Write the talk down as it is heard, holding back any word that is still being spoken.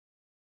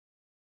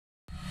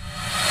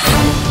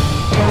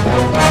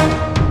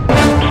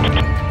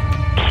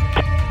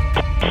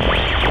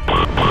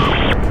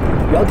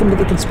to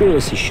The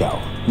Conspiracy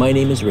Show. My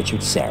name is Richard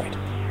Syrett.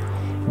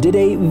 Did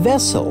a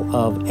vessel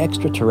of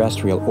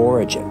extraterrestrial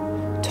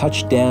origin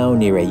touch down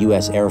near a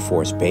U.S. Air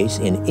Force base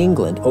in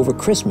England over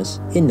Christmas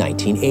in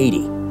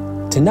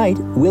 1980? Tonight,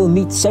 we'll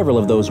meet several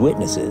of those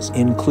witnesses,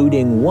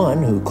 including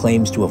one who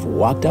claims to have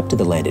walked up to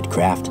the landed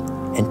craft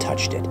and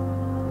touched it.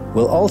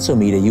 We'll also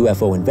meet a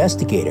UFO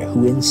investigator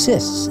who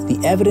insists the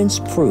evidence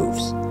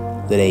proves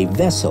that a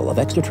vessel of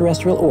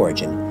extraterrestrial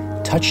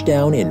origin touched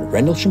down in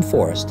Rendlesham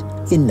Forest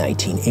in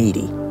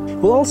 1980.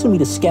 We'll also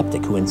meet a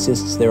skeptic who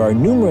insists there are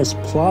numerous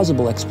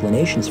plausible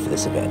explanations for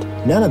this event,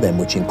 none of them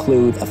which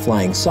include a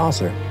flying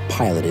saucer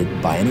piloted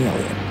by an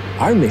alien.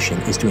 Our mission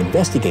is to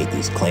investigate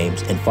these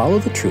claims and follow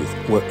the truth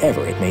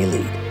wherever it may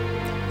lead.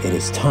 It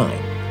is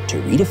time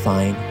to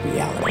redefine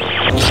reality.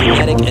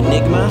 Genetic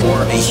enigma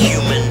or a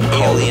human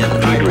alien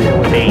hybrid?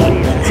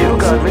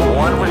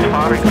 One was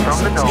firing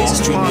from the nose.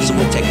 Extreme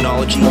with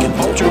technology can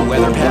alter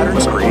weather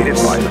patterns. Created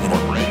by the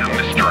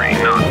mystery,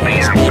 not the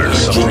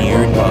answer.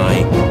 Engineered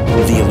by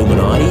the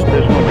Illuminati.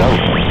 There's no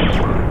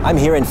doubt. I'm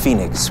here in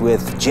Phoenix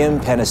with Jim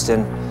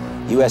Penniston,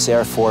 U.S.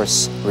 Air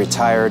Force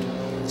retired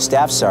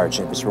Staff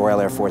Sergeant at Royal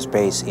Air Force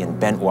Base in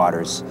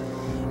Bentwaters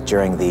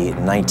during the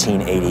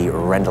 1980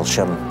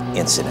 Rendlesham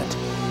Incident.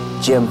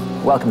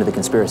 Jim, welcome to The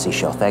Conspiracy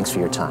Show. Thanks for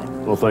your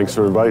time. Well, thanks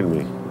for inviting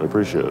me. I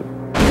appreciate it.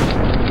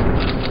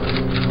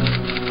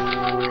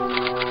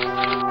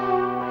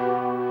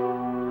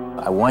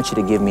 I want you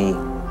to give me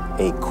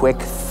a quick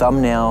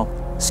thumbnail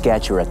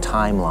sketch or a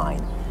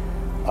timeline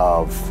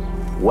of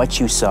what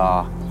you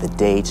saw, the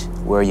date,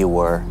 where you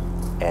were,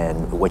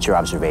 and what your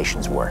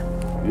observations were.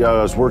 Yeah,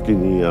 I was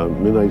working the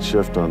midnight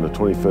shift on the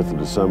 25th of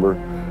December,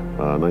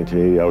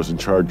 1980. I was in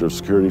charge of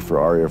security for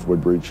RAF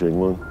Woodbridge,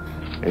 England.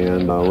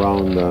 And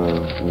around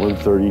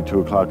 1:30,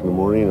 2 o'clock in the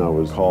morning, I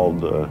was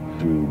called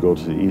to go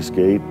to the East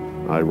Gate.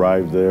 I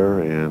arrived there,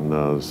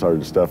 and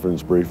Sergeant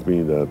Steffens briefed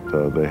me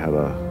that they had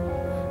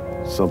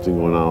something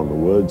going on in the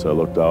woods. I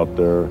looked out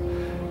there.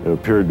 It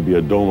appeared to be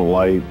a dome of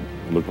light.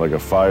 It looked like a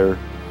fire.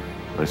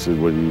 I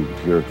said, "What, do you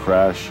hear a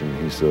crash?" And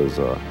he says,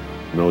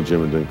 "No,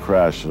 Jim, it didn't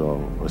crash."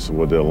 So I said,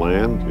 "Well, did it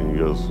land?" And he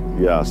goes,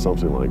 "Yeah,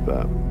 something like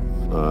that."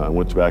 I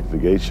went back to the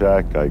gate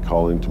shack. I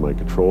called into my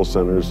control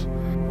centers.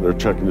 They're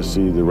checking to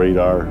see the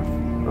radar,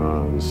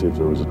 to see if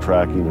there was a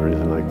tracking or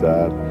anything like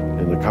that.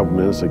 In a couple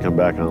minutes, they come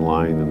back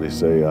online and they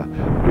say,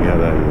 we had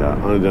an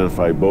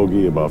unidentified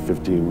bogey about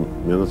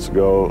 15 minutes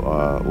ago,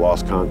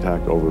 lost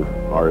contact over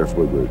RF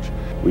Woodbridge.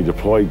 We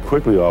deployed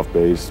quickly off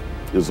base.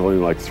 It was only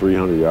like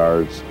 300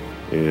 yards,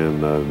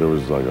 and there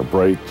was like a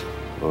bright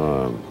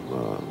a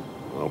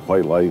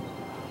white light.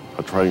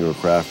 A triangular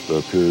craft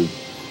appeared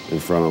in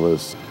front of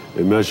us.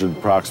 It measured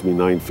approximately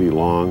 9 feet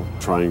long,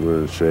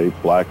 triangular in shape,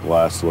 black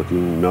glass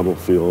looking, metal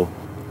feel,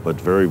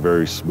 but very,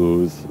 very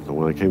smooth. And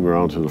when I came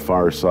around to the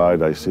far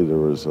side, I see there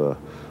was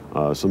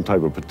some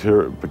type of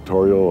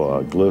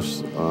pictorial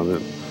glyphs on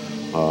it.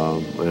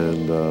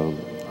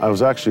 I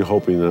was actually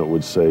hoping that it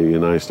would say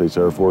United States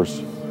Air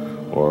Force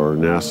or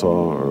NASA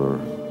or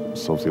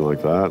something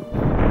like that.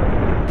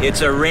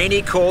 It's a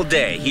rainy, cold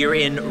day here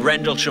in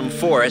Rendlesham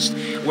Forest.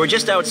 We're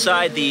just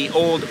outside the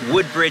old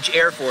Woodbridge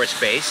Air Force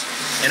Base,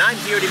 and I'm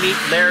here to meet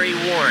Larry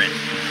Warren,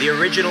 the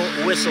original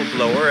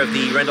whistleblower of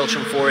the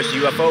Rendlesham Forest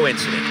UFO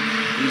Incident.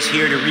 He's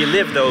here to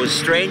relive those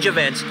strange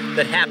events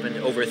that happened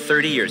over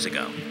 30 years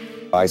ago.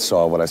 I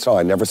saw what I saw.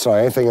 I never saw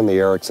anything in the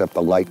air except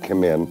the light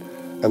come in,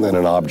 and then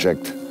an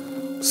object.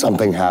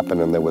 Something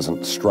happened, and there was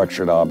a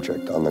structured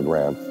object on the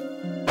ground.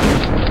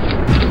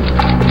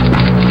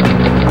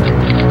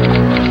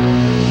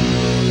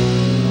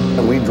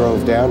 We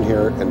drove down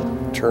here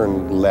and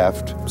turned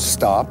left,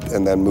 stopped,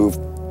 and then moved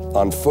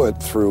on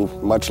foot through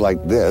much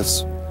like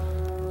this.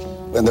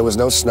 And there was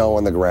no snow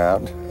on the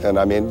ground. And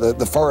I mean,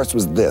 the forest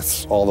was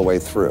this all the way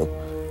through.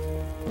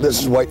 This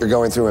is what you're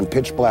going through in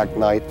pitch black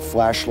night,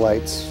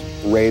 flashlights,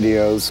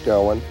 radios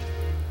going.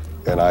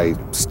 And I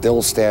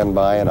still stand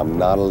by, and I'm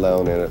not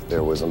alone in it.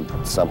 There was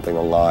something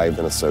alive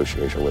in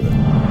association with it.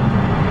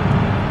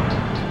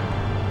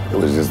 It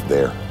was just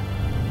there.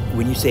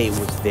 When you say it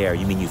was there,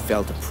 you mean you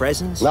felt a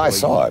presence? No, I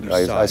saw it.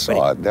 I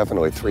saw it.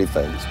 Definitely 3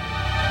 things.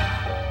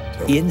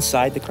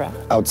 Inside the craft?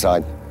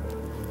 Outside.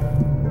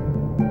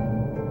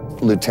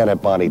 Lieutenant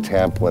Bonnie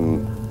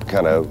Tamplin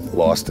kind of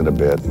lost it a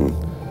bit and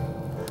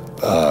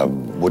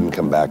wouldn't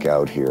come back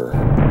out here.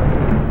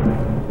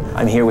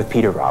 I'm here with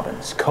Peter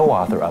Robbins,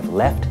 co-author of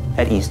Left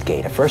at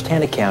Eastgate, a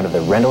first-hand account of the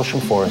Rendlesham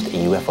Forest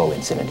UFO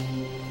Incident.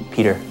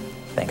 Peter,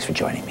 thanks for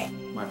joining me.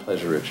 My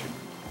pleasure, Richard.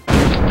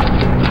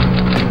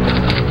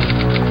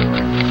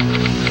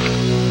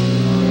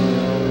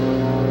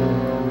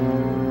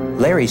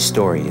 Larry's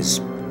story is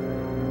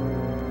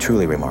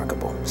truly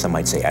remarkable. Some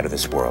might say out of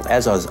this world,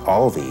 as are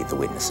all the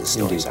witnesses'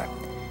 stories are.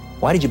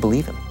 Why did you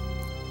believe him?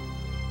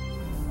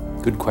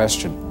 Good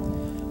question.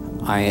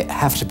 I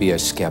have to be a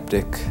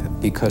skeptic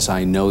because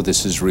I know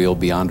this is real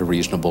beyond a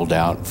reasonable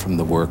doubt from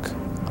the work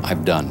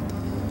I've done.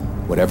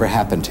 Whatever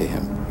happened to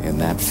him in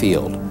that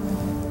field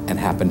and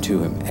happened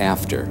to him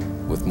after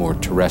with more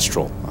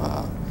terrestrial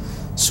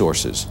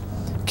sources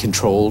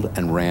controlled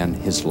and ran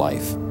his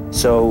life.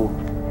 So,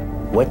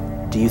 what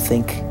do you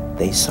think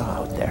they saw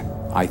out there?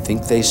 I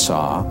think they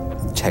saw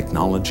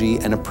technology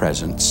and a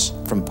presence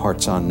from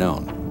parts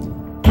unknown.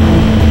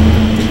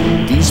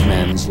 These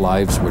men's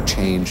lives were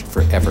changed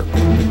forever.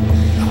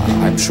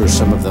 I'm sure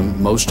some of them,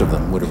 most of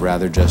them, would have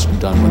rather just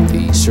done what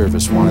the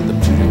service wanted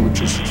them to do, which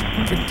is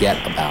forget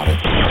about it.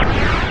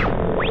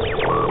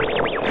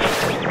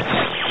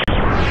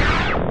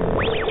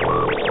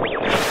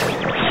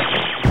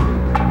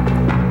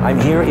 I'm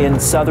here in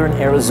southern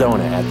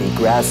Arizona at the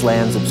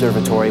Grasslands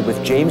Observatory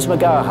with James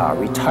McGaha,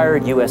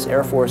 retired U.S.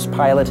 Air Force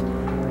pilot,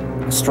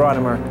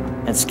 astronomer,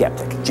 and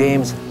skeptic.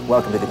 James,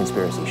 welcome to The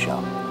Conspiracy Show.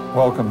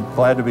 Welcome.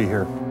 Glad to be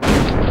here.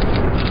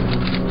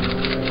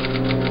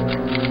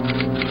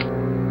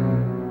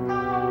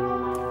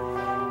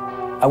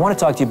 I want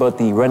to talk to you about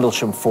the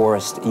Rendlesham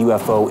Forest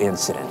UFO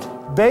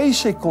incident.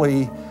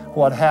 Basically,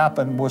 what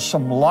happened was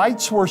some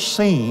lights were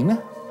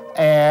seen,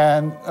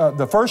 and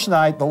the first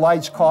night, the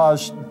lights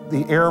caused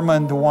the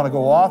airmen to want to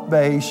go off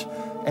base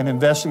and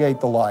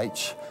investigate the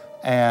lights.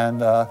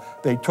 And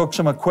they took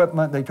some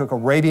equipment. They took a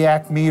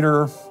radiac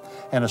meter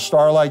and a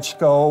starlight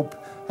scope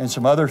and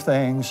some other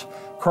things.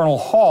 Colonel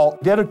Thall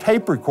did a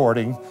tape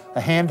recording,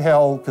 a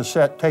handheld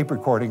cassette tape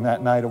recording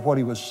that night of what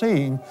he was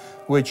seeing,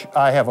 which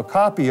I have a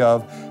copy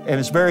of, and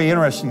it's very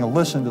interesting to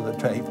listen to the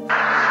tape.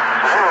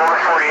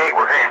 0148,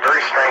 we're hearing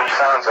very strange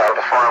sounds out of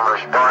the farmers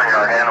burning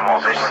our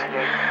animals. It's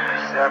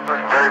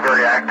very,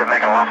 very active,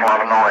 making an awful lot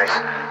of noise.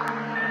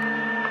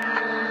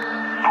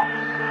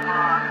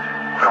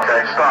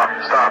 Okay, stop.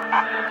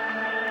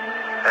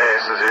 Hey,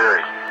 this is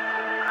eerie.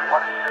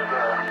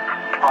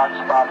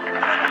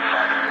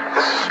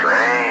 This is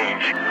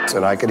strange.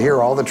 And I could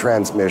hear all the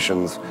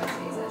transmissions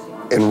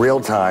in real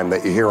time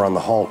that you hear on the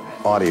Hall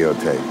audio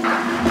tape. See it?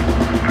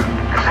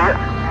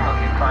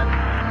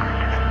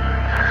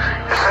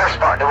 The center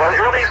spot. Well, it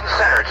really isn't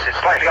center. It's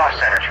slightly off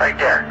center. It's right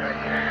there.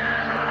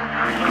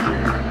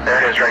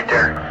 There it is, right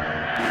there.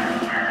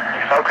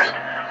 You focused?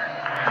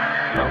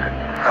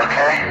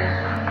 Okay.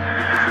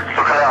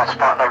 Looking out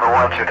spot number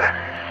 1 through the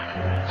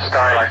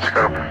starlight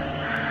scope.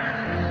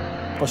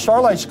 A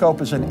starlight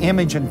scope is an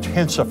image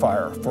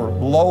intensifier for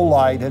low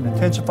light. It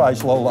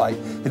intensifies low light.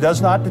 It does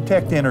not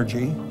detect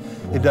energy.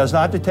 It does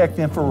not detect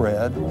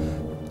infrared.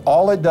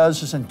 All it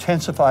does is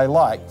intensify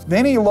light.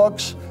 Then he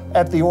looks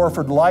at the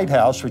Orford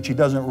Lighthouse, which he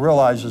doesn't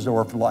realize is the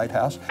Orford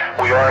Lighthouse.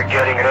 We are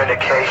getting an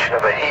indication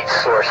of a heat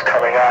source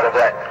coming out of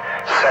that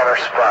center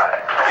spot.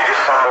 You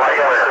just saw a light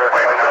where?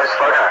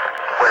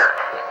 Where?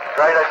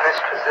 Right in this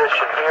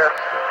position here,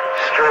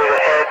 straight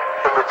ahead,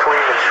 in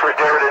between the tree.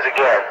 There it is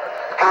again.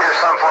 Heat or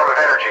some form of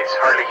energy. It's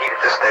hardly heat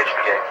at this stage of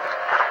the game.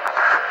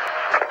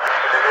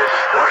 It is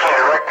working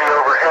directly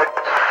overhead.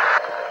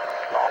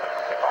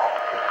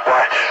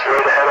 Watch,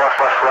 straight ahead off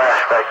my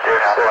flash back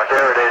there. So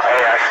there it is.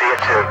 Hey, I see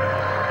it too.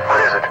 What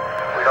is it?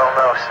 We don't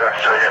know, sir.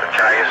 So you have a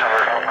giant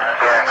or something?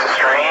 Yeah, it's a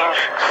strange,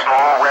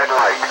 small red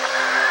light.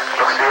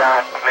 Looks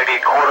beyond maybe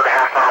a quarter to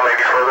half mile,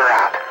 maybe further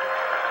out.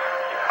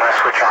 I'm gonna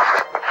switch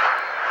off.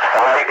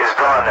 The light is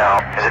gone now.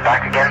 Is it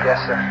back again? Yes,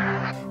 sir.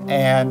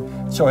 And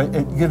so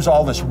it gives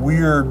all this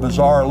weird,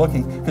 bizarre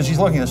looking, because he's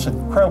looking at this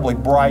incredibly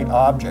bright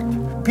object.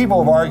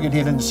 People have argued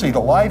he didn't see the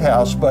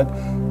lighthouse, but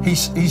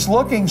he's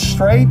looking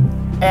straight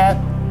at,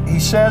 he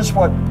says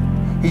what,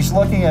 he's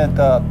looking at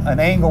an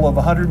angle of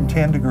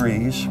 110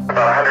 degrees.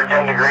 About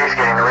 110 degrees,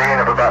 getting a reading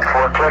of about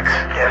 4 clicks.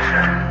 Yes,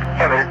 sir.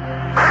 Yeah, but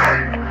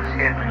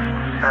excuse me.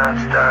 No,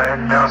 it's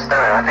done. No, it's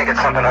done. I think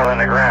it's something other than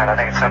the ground. I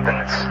think it's something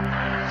that's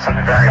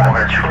something variable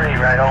here. Tree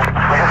right over.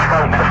 We have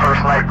found the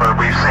first night bird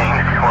we've seen.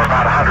 We're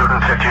about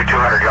 150 or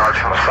 200 yards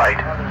from the site.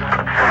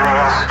 Everything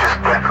else is just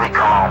deathly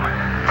calm.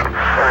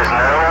 There is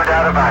no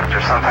doubt about it.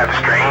 There's some type of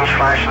strange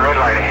flashing red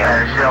light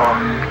ahead. There's yellow.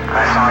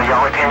 I saw a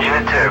yellow tinge in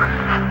it too.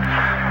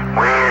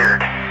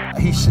 Weird.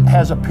 He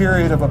has a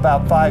period of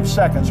about 5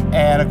 seconds,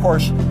 and of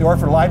course the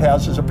Orford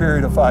Lighthouse is a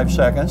period of 5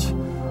 seconds,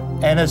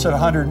 and it's at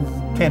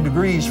 110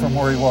 degrees from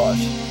where he was.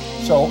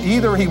 So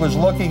either he was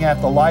looking at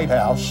the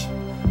lighthouse,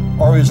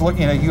 or he was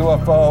looking at a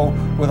UFO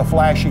with a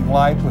flashing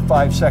light with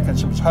 5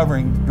 seconds. It was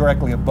hovering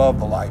directly above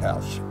the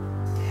lighthouse.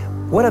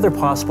 What other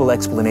possible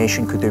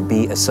explanation could there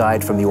be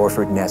aside from the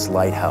Orford Ness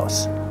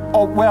Lighthouse?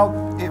 Oh, well,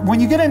 when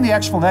you get into the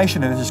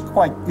explanation, it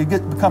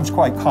becomes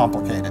quite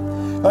complicated.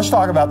 Let's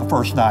talk about the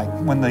first night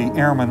when the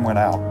airmen went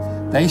out.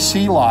 They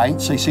see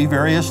lights, they see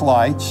various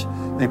lights.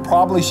 They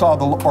probably saw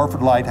the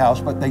Orford Lighthouse,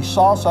 but they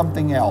saw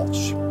something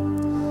else.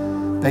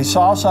 They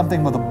saw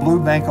something with a blue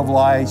bank of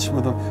lights,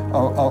 with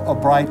a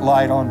bright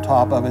light on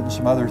top of it and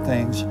some other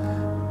things.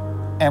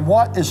 And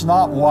what is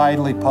not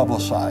widely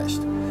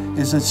publicized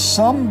is that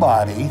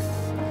somebody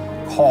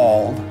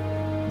called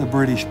the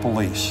British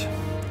police.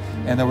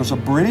 And there was a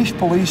British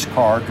police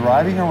car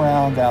driving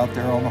around out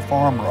there on the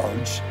farm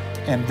roads,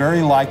 and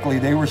very likely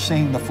they were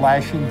seeing the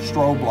flashing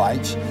strobe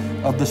lights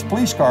of this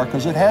police car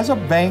because it has a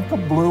bank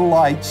of blue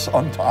lights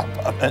on top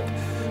of it.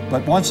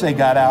 But once they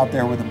got out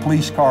there with the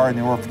police car and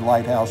the Orford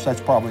Lighthouse,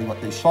 that's probably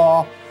what they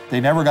saw. They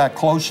never got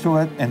close to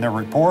it in their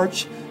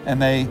reports,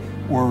 and they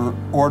were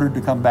ordered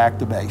to come back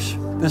to base.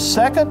 The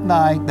second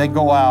night they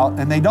go out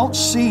and they don't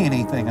see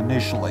anything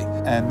initially.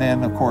 And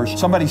then of course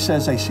somebody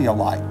says they see a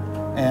light.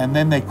 And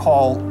then they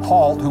call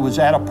Halt, who was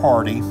at a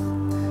party,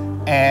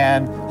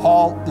 and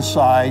Halt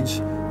decides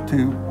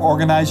to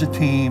organize a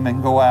team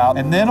and go out.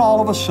 And then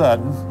all of a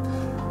sudden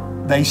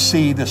they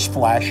see this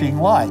flashing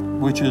light,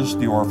 which is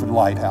the Orford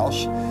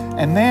Lighthouse.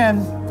 And then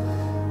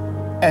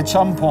at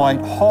some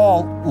point,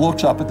 Halt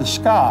looks up at the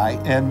sky,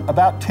 and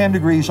about 10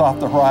 degrees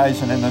off the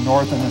horizon in the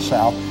north and the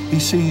south, he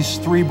sees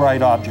 3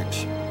 bright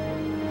objects.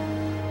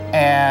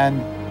 And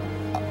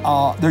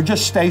they're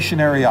just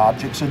stationary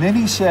objects. And then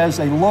he says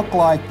they look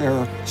like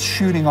they're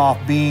shooting off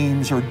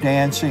beams or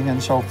dancing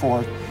and so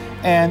forth.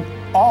 And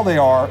all they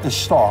are is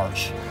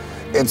stars.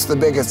 It's the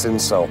biggest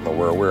insult in the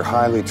world. We're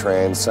highly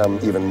trained, some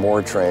even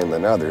more trained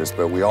than others,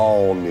 but we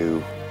all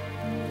knew,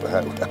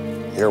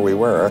 here we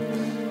were.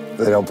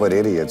 They don't put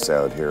idiots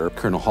out here.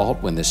 Colonel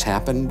Halt, when this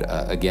happened,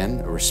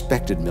 again, a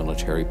respected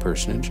military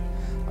personage,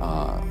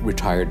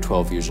 retired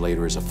 12 years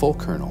later as a full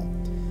colonel.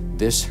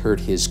 This hurt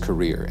his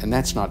career, and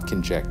that's not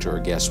conjecture or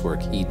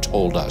guesswork. He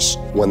told us.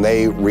 When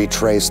they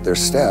retraced their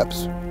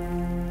steps,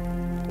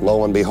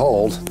 lo and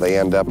behold, they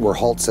end up where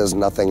Halt says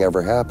nothing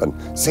ever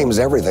happened. Seems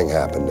everything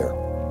happened there.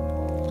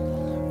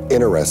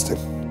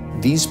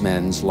 Interesting. These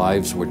men's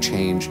lives were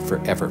changed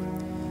forever.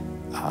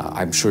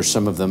 I'm sure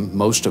some of them,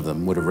 most of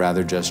them, would have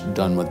rather just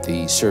done what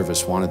the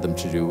service wanted them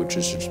to do, which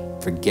is just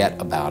forget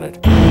about it.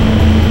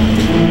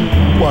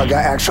 Well,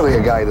 actually,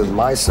 a guy to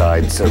my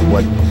side said,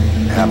 what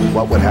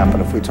would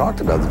happen if we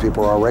talked about it? The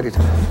people are already,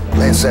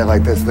 they say it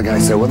like this, the guy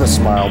said, with a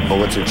smile,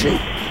 bullets are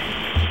cheap.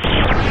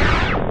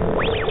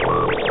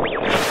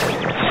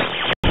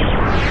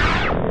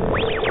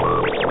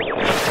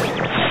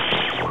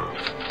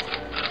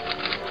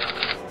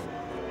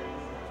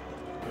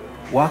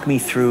 Walk me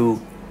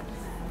through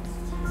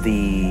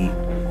the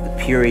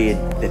period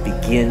that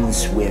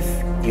begins with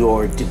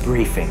your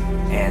debriefing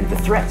and the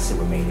threats that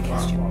were made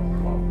against you.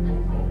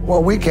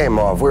 Well, we came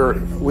off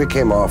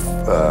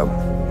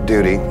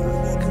duty.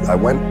 I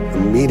went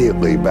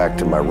immediately back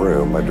to my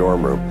room, my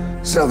dorm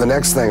room. So the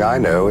next thing I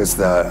know is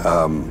that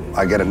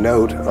I get a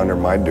note under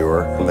my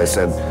door, and they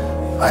said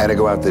I had to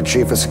go out to the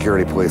Chief of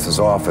Security Police's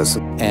office.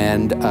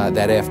 And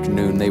that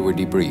afternoon they were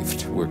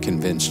debriefed. We're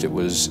convinced it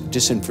was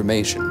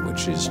disinformation,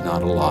 which is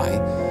not a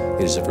lie.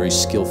 It is a very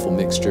skillful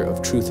mixture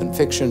of truth and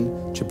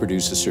fiction to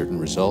produce a certain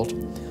result.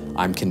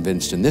 I'm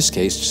convinced in this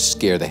case to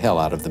scare the hell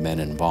out of the men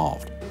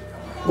involved.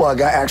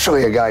 Well,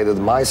 actually, a guy to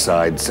my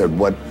side said,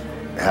 what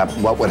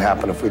would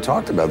happen if we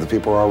talked about it? The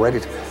people are already,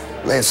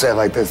 they say it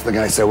like this, the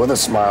guy said, with a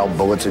smile,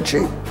 bullets are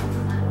cheap.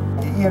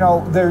 You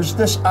know, there's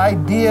this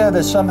idea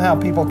that somehow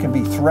people can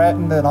be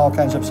threatened and all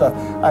kinds of stuff.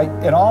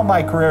 In all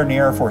my career in the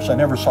Air Force, I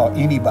never saw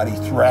anybody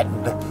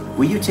threatened.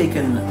 Were you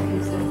taken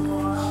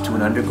to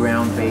an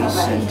underground base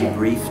and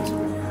debriefed?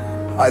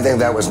 I think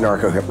that was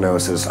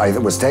narco-hypnosis. I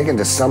was taken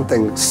to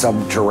something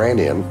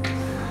subterranean.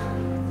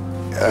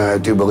 I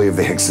do believe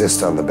they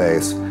exist on the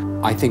base.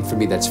 I think for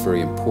me that's very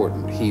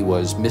important. He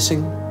was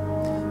missing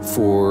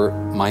for,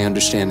 my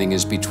understanding,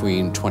 is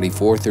between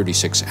 24,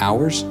 36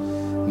 hours.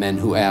 Men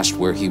who asked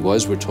where he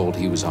was were told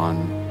he was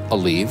on a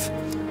leave.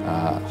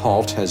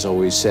 Halt has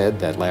always said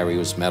that Larry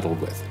was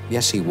meddled with.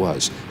 Yes, he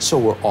was. So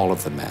were all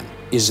of the men.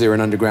 Is there an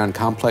underground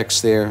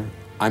complex there?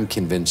 I'm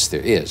convinced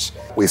there is.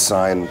 We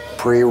signed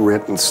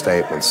pre-written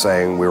statements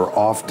saying we were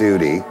off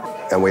duty,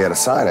 and we had a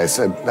sign. I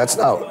said, that's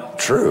not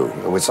true.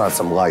 And we saw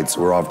some lights,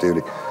 we were off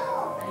duty.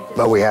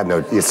 But we had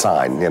no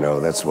sign, you know,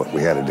 that's what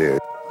we had to do.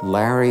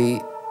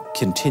 Larry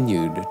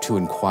continued to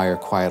inquire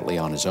quietly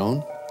on his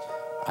own.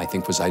 I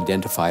think was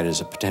identified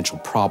as a potential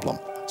problem,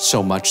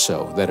 so much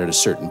so that at a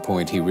certain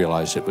point he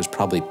realized it was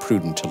probably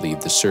prudent to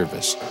leave the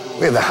service.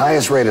 We had the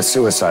highest rate of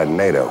suicide in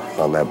NATO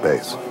on that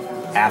base.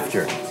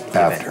 After?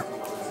 After.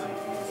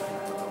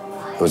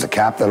 There was a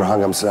captain who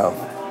hung himself.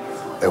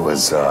 It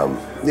was, you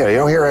know, you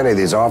don't hear any of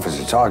these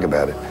officers talk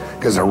about it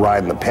because they're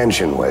riding the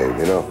pension wave,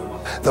 you know.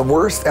 The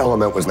worst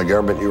element was the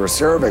government you were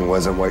serving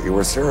wasn't what you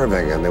were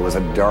serving, and there was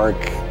a dark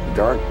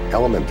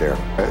element there.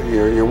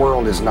 Your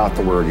world is not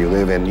the world you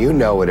live in. You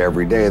know it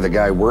every day. The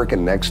guy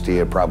working next to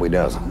you probably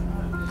doesn't.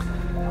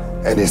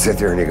 And you sit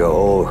there and you go,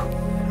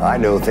 oh, I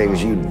know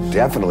things you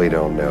definitely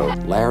don't know.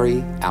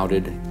 Larry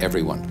outed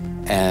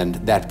everyone, and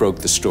that broke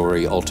the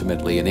story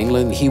ultimately in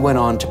England. He went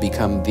on to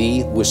become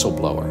the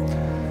whistleblower.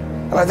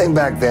 And I think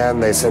back then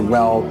they said,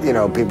 well, you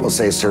know, people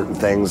say certain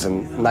things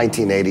in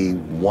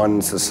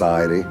 1981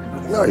 society.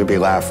 No, you'd be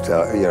laughed,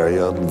 you know,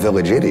 you're a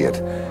village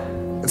idiot.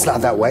 It's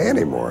not that way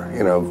anymore.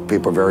 You know,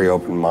 people are very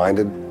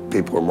open-minded.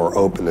 People are more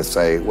open to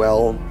say,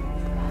 well,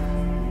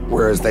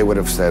 whereas they would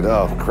have said,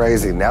 oh,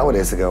 crazy.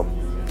 Nowadays they go,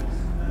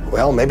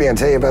 well, maybe I'll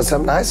tell you about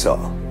something I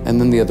saw. And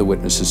then the other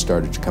witnesses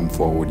started to come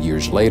forward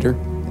years later,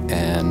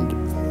 and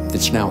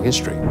it's now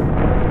history.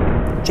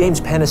 James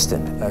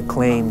Penniston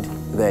claimed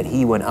that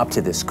he went up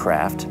to this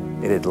craft.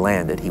 It had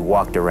landed. He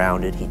walked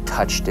around it. He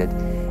touched it.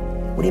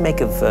 What do you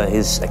make of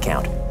his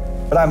account?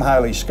 But I'm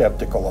highly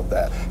skeptical of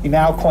that. He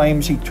now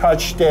claims he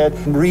touched it,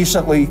 and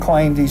recently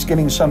claimed he's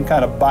getting some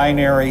kind of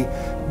binary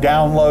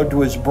download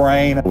to his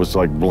brain. I was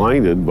like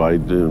blinded,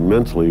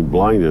 mentally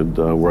blinded,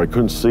 where I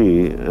couldn't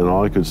see, and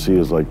all I could see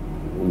is like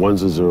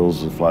ones and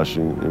zeros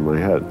flashing in my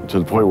head, to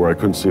the point where I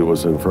couldn't see what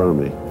was in front of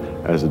me.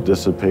 As it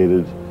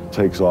dissipated,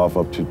 takes off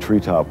up to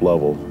treetop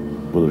level.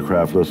 When the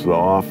craft lifted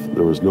off,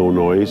 there was no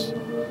noise,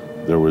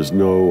 there was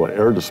no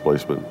air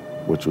displacement,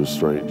 which was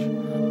strange.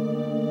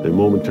 It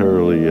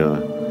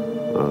momentarily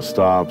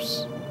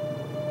stops,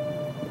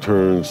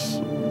 turns,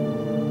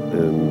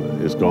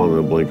 and is gone in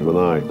a blink of an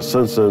eye.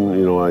 Since then,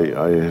 you know, I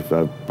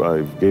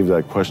gave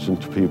that question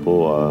to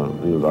people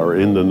you know, that are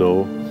in the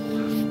know.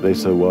 They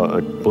said, well,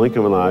 a blink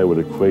of an eye would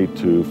equate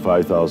to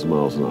 5,000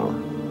 miles an hour.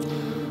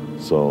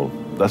 So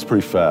that's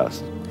pretty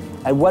fast.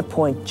 At what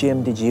point,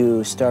 Jim, did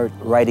you start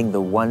writing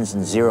the ones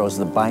and zeros,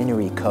 the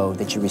binary code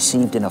that you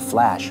received in a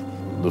flash?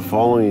 The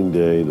following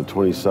day, the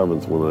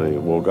 27th, when I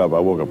woke up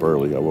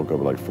early. I woke up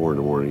at like 4 in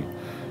the morning.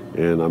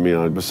 And I mean,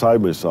 I'm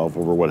beside myself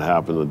over what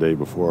happened the day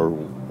before,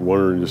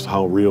 wondering just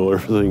how real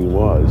everything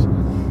was.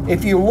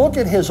 If you look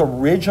at his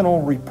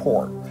original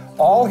report,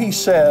 all he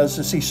says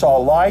is he saw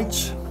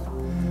lights.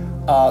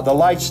 The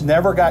lights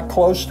never got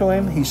close to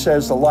him. He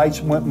says the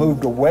lights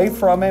moved away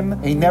from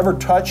him. He never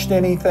touched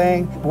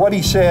anything. What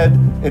he said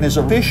in his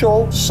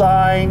official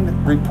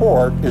signed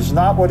report is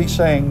not what he's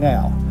saying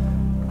now.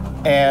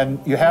 And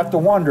you have to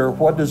wonder,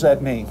 what does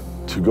that mean?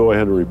 To go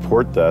ahead and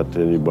report that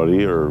to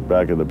anybody or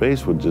back at the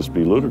base would just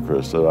be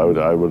ludicrous. I would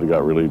have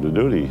got relieved of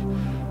duty.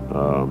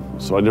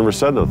 So I never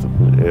said nothing.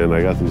 And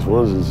I got these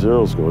ones and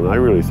zeros going. I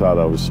really thought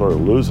I was sort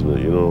of losing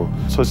it, you know.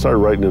 So I started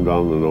writing them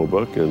down in the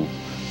notebook, and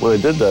when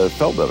I did that, it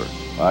felt better.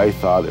 I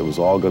thought it was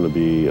all going to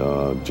be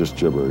just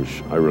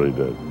gibberish. I really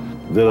did.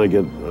 Then I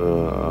get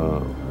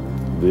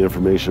the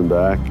information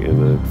back,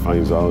 and it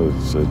finds out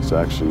it's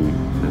actually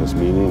has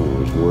meaning,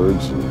 and there's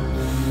words and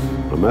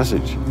a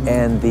message.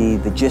 And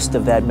the gist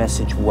of that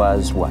message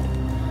was what?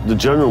 The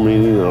general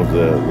meaning of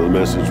the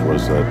message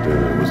was that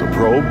it was a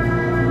probe,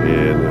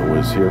 and it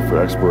was here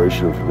for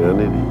exploration of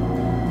humanity,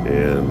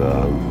 and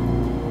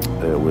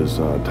it was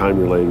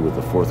time-related with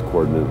the fourth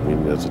coordinate,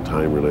 meaning that's a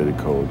time-related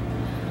code.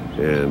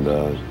 And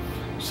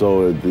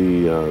so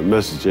the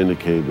message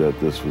indicated that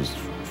this was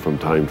from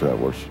time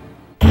travelers.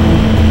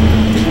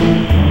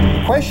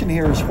 The question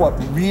here is what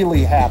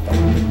really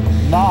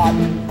happened, not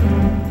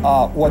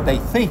what they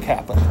think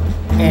happened.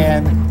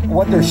 And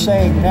what they're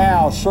saying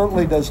now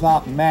certainly does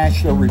not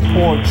match their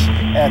reports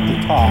at the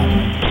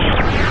time.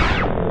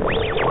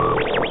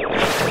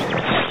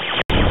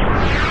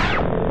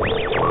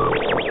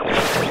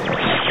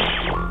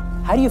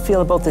 How do you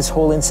feel about this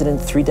whole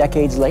incident 3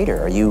 decades later?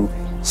 Are you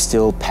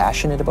still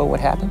passionate about what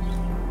happened?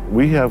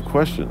 We have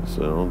questions,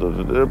 you know,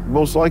 that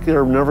most likely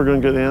are never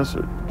going to get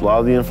answered. A lot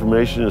of the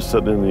information is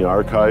sitting in the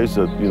archives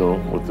that, you know,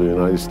 with the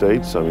United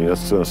States. I mean,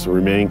 that's going to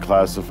remain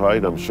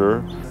classified, I'm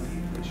sure.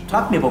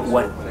 Talk to me about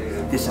what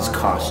this has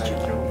cost you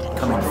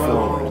coming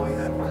forward.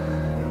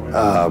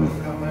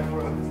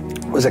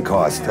 What does it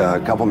cost?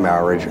 A couple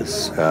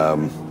marriages, a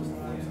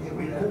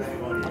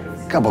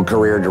couple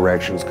career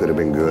directions could have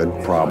been good,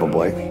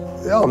 probably.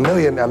 Oh, a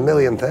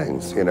million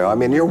things, you know. I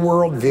mean, your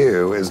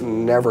worldview is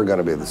never going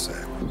to be the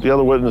same. The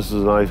other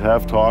witnesses and I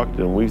have talked,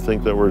 and we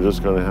think that we're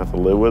just going to have to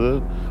live with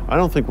it. I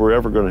don't think we're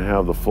ever going to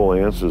have the full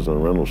answers on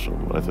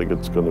Rendlesham. I think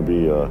it's going to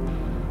be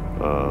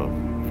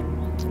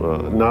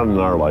not in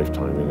our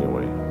lifetime,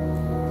 anyway.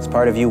 It's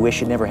part of you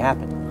wish it never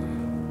happened.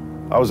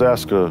 I was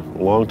asked a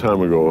long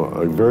time ago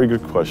a very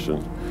good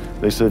question.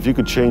 They said, if you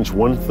could change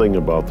one thing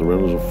about the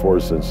Rendlesham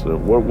Forest incident,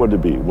 what would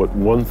it be? What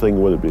one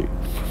thing would it be?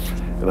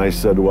 And I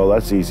said, well,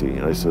 that's easy.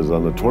 I said,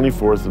 on the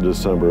 24th of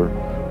December,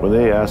 when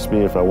they asked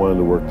me if I wanted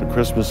to work the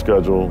Christmas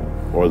schedule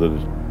or the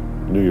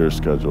New Year's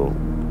schedule,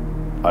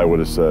 I would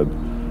have said,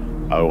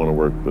 I want to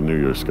work the New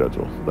Year's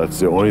schedule.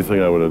 That's the only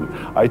thing I would have.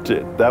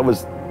 That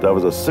was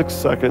a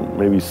 6-second,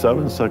 maybe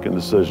 7-second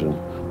decision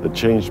that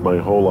changed my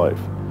whole life.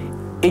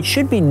 It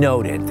should be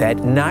noted that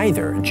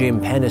neither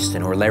Jim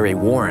Penniston or Larry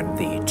Warren,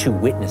 the 2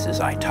 witnesses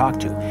I talked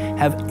to,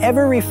 have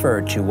ever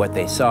referred to what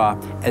they saw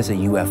as a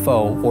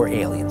UFO or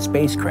alien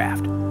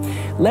spacecraft.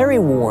 Larry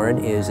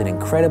Warren is an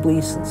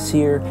incredibly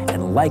sincere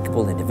and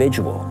likable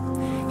individual.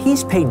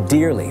 He's paid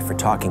dearly for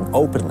talking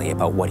openly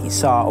about what he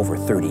saw over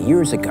 30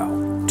 years ago.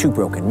 2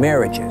 broken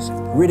marriages,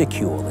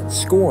 ridiculed and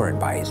scorned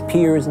by his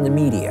peers and the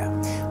media.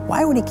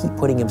 Why would he keep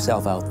putting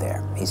himself out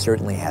there? He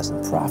certainly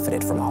hasn't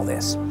profited from all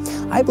this.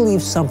 I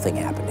believe something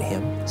happened to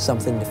him,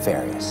 something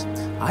nefarious.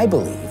 I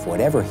believe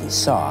whatever he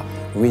saw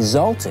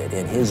resulted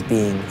in his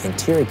being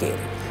interrogated,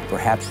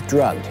 perhaps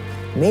drugged,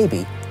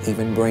 maybe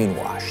even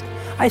brainwashed.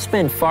 I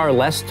spend far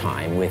less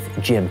time with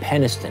Jim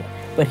Penniston,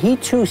 but he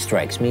too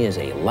strikes me as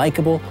a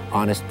likable,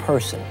 honest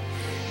person.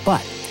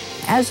 But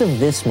as of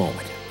this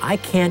moment, I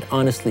can't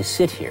honestly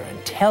sit here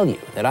and tell you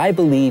that I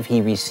believe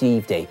he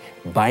received a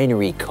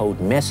binary code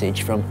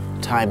message from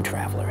time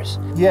travelers.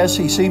 Yes,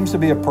 he seems to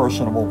be a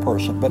personable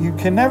person, but you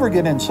can never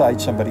get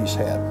inside somebody's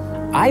head.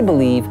 I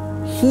believe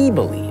he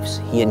believes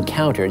he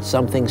encountered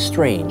something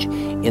strange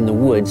in the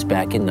woods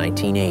back in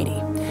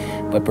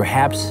 1980. But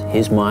perhaps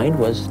his mind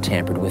was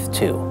tampered with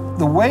too.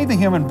 The way the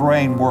human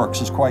brain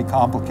works is quite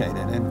complicated,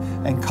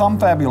 and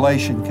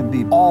confabulation can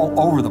be all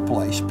over the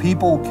place.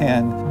 People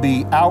can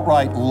be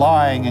outright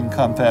lying in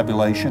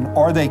confabulation,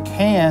 or they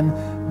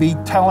can be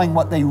telling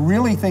what they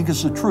really think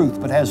is the truth,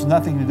 but has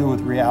nothing to do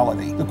with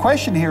reality. The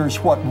question here is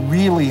what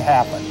really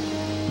happened,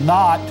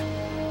 not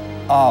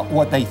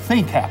what they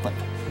think happened.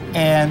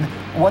 And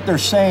what they're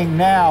saying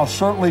now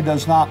certainly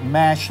does not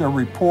match their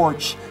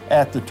reports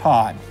at the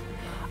time.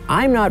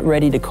 I'm not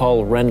ready to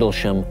call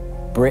Rendlesham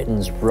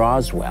Britain's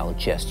Roswell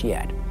just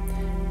yet,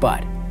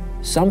 but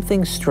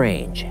something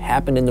strange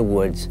happened in the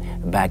woods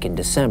back in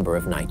December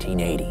of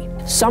 1980.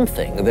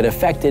 Something that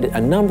affected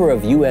a number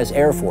of U.S.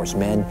 Air Force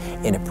men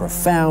in a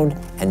profound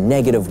and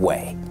negative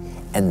way.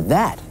 And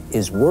that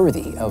is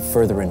worthy of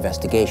further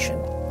investigation,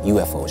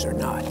 UFOs or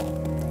not.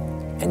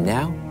 And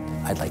now,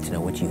 I'd like to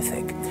know what you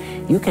think.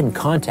 You can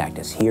contact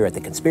us here at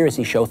The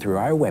Conspiracy Show through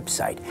our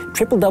website,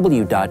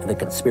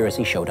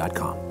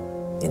 www.theconspiracyshow.com.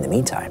 In the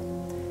meantime,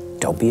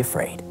 don't be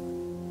afraid.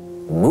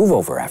 Move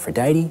over,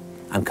 Aphrodite.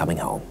 I'm coming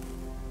home.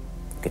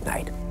 Good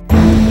night.